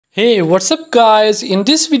Hey, what's up guys? In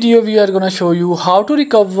this video we are gonna show you how to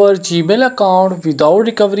recover Gmail account without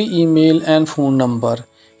recovery email and phone number.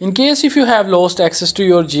 In case if you have lost access to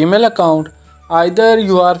your Gmail account, either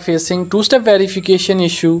you are facing two-step verification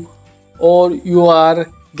issue or you are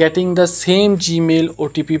getting the same Gmail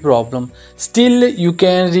OTP problem, still you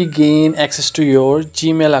can regain access to your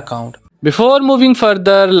Gmail account. Before moving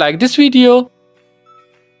further, like this video,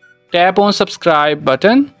 tap on subscribe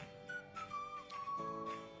button.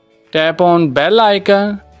 Tap on bell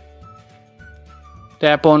icon,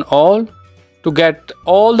 tap on all to get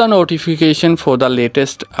all the notification for the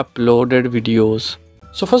latest uploaded videos.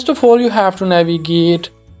 So first of all you have to navigate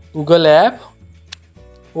Google app.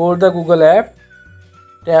 Or the Google app,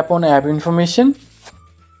 tap on app information,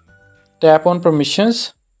 tap on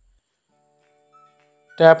permissions,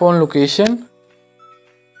 tap on location,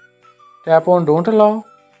 tap on don't allow,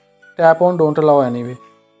 tap on don't allow anyway.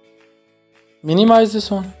 Minimize this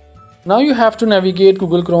one. Now you have to navigate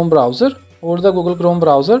Google Chrome browser. Over the Google Chrome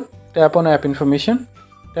browser, tap on app information,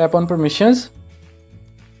 tap on permissions,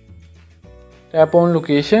 tap on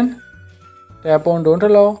location, tap on don't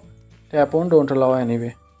allow, tap on don't allow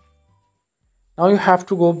anyway. Now you have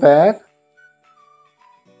to go back,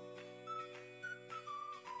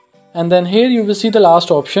 and then here you will see the last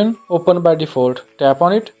option, open by default. Tap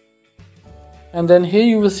on it, and then here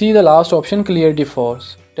you will see the last option, clear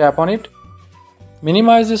defaults. Tap on it.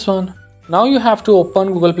 Minimize this one. Now you have to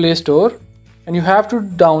open Google Play Store and you have to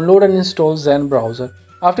download and install Zen browser.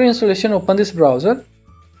 After installation, open this browser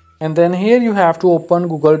and then here you have to open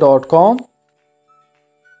google.com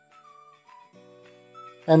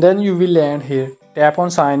and then you will land here. Tap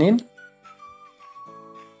on sign in.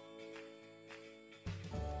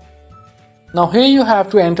 Now here you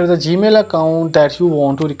have to enter the Gmail account that you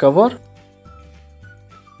want to recover.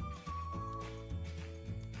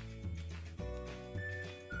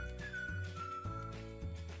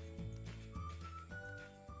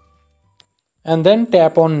 And then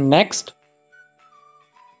tap on next.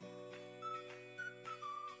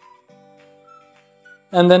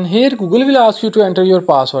 And then here Google will ask you to enter your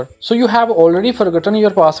password. So you have already forgotten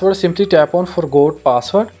your password, simply tap on forgot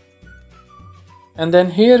password. And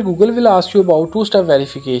then here Google will ask you about two-step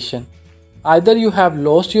verification. Either you have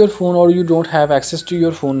lost your phone or you don't have access to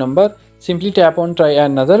your phone number, simply tap on try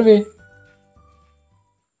another way.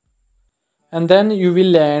 And then you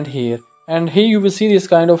will land here. And here you will see this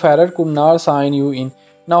kind of error, could not sign you in.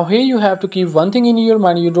 Now here you have to keep one thing in your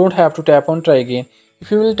mind, you don't have to tap on try again.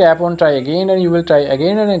 If you will tap on try again and you will try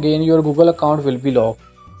again and again, your Google account will be locked.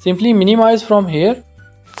 Simply minimize from here.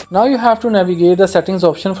 Now you have to navigate the settings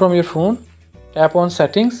option from your phone. Tap on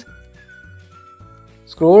settings.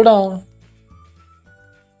 Scroll down.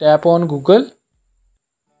 Tap on Google.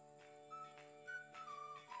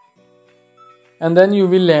 And then you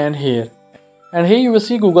will land here. And here you will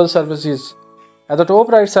see Google services. At the top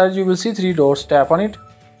right side you will see three dots. Tap on it.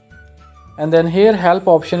 And then here help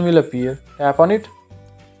option will appear. Tap on it.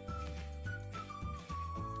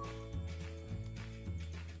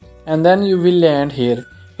 And then you will land here.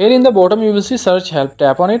 Here in the bottom you will see search help.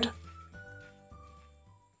 Tap on it.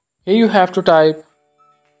 Here you have to type.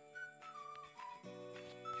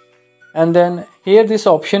 And then here this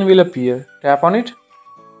option will appear. Tap on it.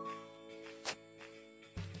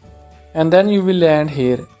 And then you will land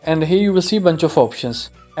here, and here you will see bunch of options,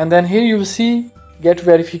 and then here you will see get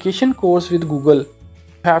verification codes with Google.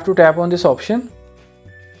 You have to tap on this option,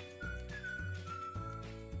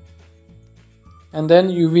 and then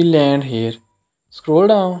you will land here. Scroll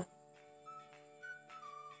down,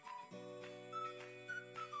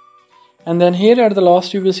 and then here at the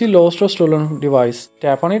last you will see lost or stolen device.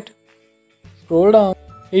 Tap on it. Scroll down.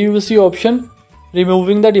 Here you will see option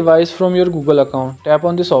removing the device from your Google account. Tap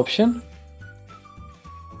on this option.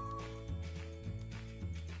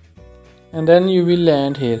 And then you will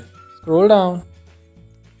land here. Scroll down.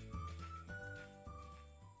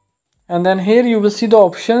 And then here you will see the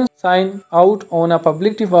option sign out on a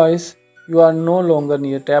public device. You are no longer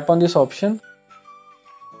near. Tap on this option.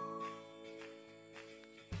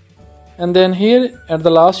 And then here at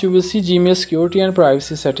the last you will see Gmail security and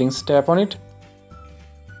privacy settings. Tap on it.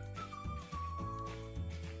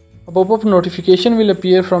 A pop-up notification will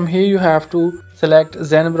appear. From here you have to select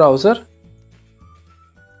Zen browser,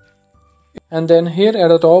 and then here at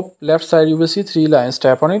the top left side you will see three lines.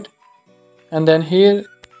 Tap on it, and then here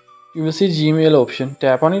you will see Gmail option.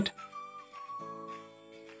 Tap on it.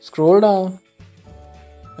 Scroll down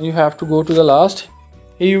and you have to go to the last.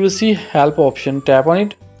 Here you will see help option. Tap on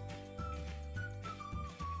it,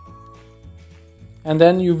 and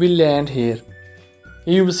then you will land here.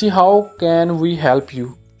 Here you will see how can we help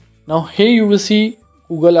you. Now here you will see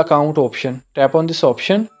Google account option. Tap on this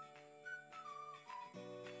option.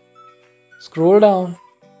 Scroll down.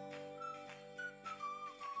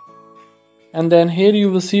 And then here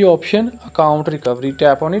you will see option account recovery.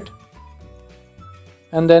 Tap on it.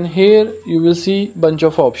 And then here you will see bunch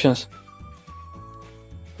of options.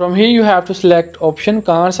 From here you have to select option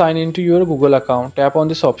can't sign into your Google account. Tap on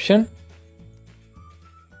this option.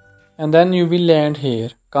 And then you will land here.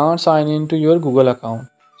 Can't sign into your Google account.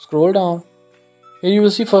 Scroll down. Here you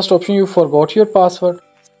will see first option, you forgot your password.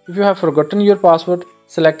 If you have forgotten your password,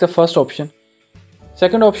 select the first option.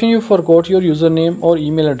 Second option, you forgot your username or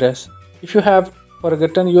email address. If you have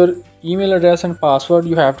forgotten your email address and password,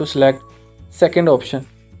 you have to select second option.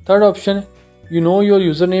 Third option, you know your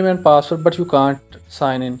username and password but you can't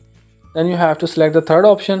sign in. Then you have to select the third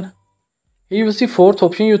option. Here you will see fourth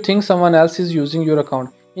option, you think someone else is using your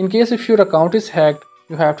account. In case if your account is hacked,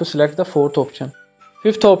 you have to select the fourth option.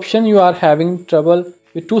 Fifth option, you are having trouble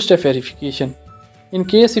with two-step verification. In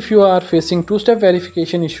case if you are facing two-step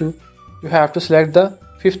verification issue, you have to select the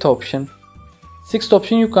fifth option. Sixth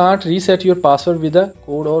option, you can't reset your password with a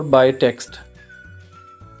code or by text.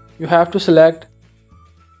 You have to select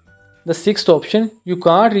the sixth option. You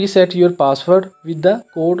can't reset your password with the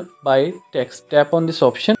code by text. Tap on this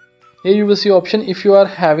option. Here you will see option if you are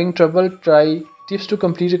having trouble, try tips to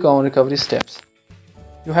complete account recovery steps.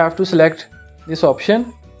 You have to select this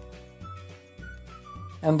option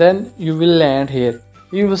and then you will land here.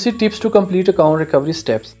 You will see tips to complete account recovery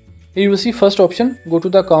steps. Here you will see first option, go to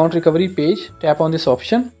the account recovery page. Tap on this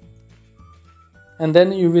option and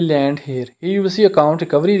then you will land here. Here you will see account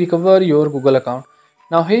recovery, recover your Google account.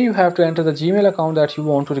 Now here you have to enter the Gmail account that you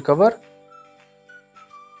want to recover.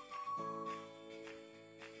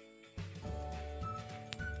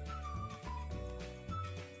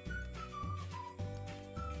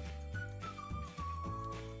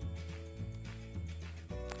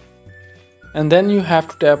 And then you have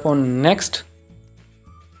to tap on next.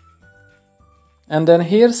 And then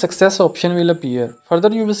here success option will appear. Further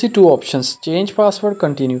you will see two options, change password,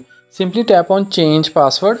 continue. Simply tap on change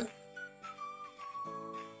password.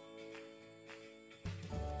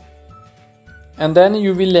 And then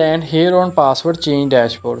you will land here on password change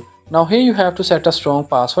dashboard. Now here you have to set a strong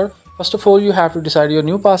password. First of all you have to decide your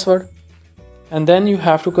new password. And then you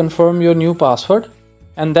have to confirm your new password.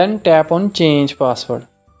 And then tap on change password.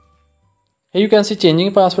 Here you can see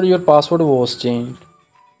changing password, your password was changed.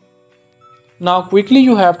 Now quickly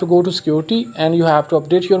you have to go to security and you have to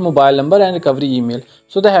update your mobile number and recovery email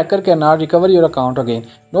so the hacker cannot recover your account again.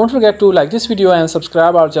 Don't forget to like this video and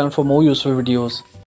subscribe our channel for more useful videos.